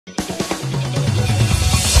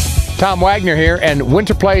Tom Wagner here, and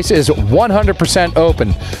Winterplace is 100%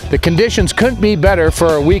 open. The conditions couldn't be better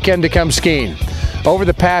for a weekend to come skiing. Over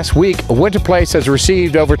the past week, Winterplace has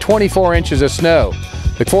received over 24 inches of snow.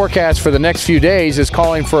 The forecast for the next few days is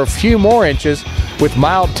calling for a few more inches with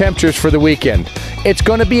mild temperatures for the weekend. It's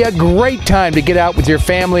going to be a great time to get out with your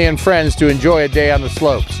family and friends to enjoy a day on the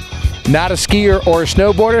slopes. Not a skier or a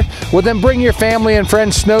snowboarder? Well, then bring your family and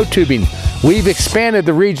friends snow tubing. We've expanded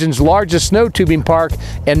the region's largest snow tubing park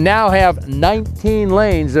and now have 19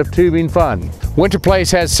 lanes of tubing fun.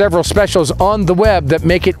 Winterplace has several specials on the web that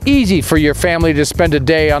make it easy for your family to spend a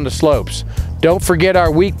day on the slopes. Don't forget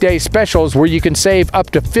our weekday specials where you can save up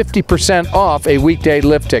to 50% off a weekday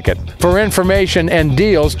lift ticket. For information and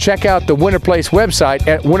deals, check out the Winterplace website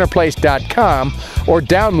at winterplace.com or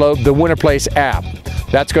download the Winterplace app.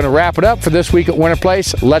 That's going to wrap it up for this week at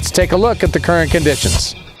Winterplace. Let's take a look at the current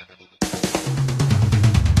conditions.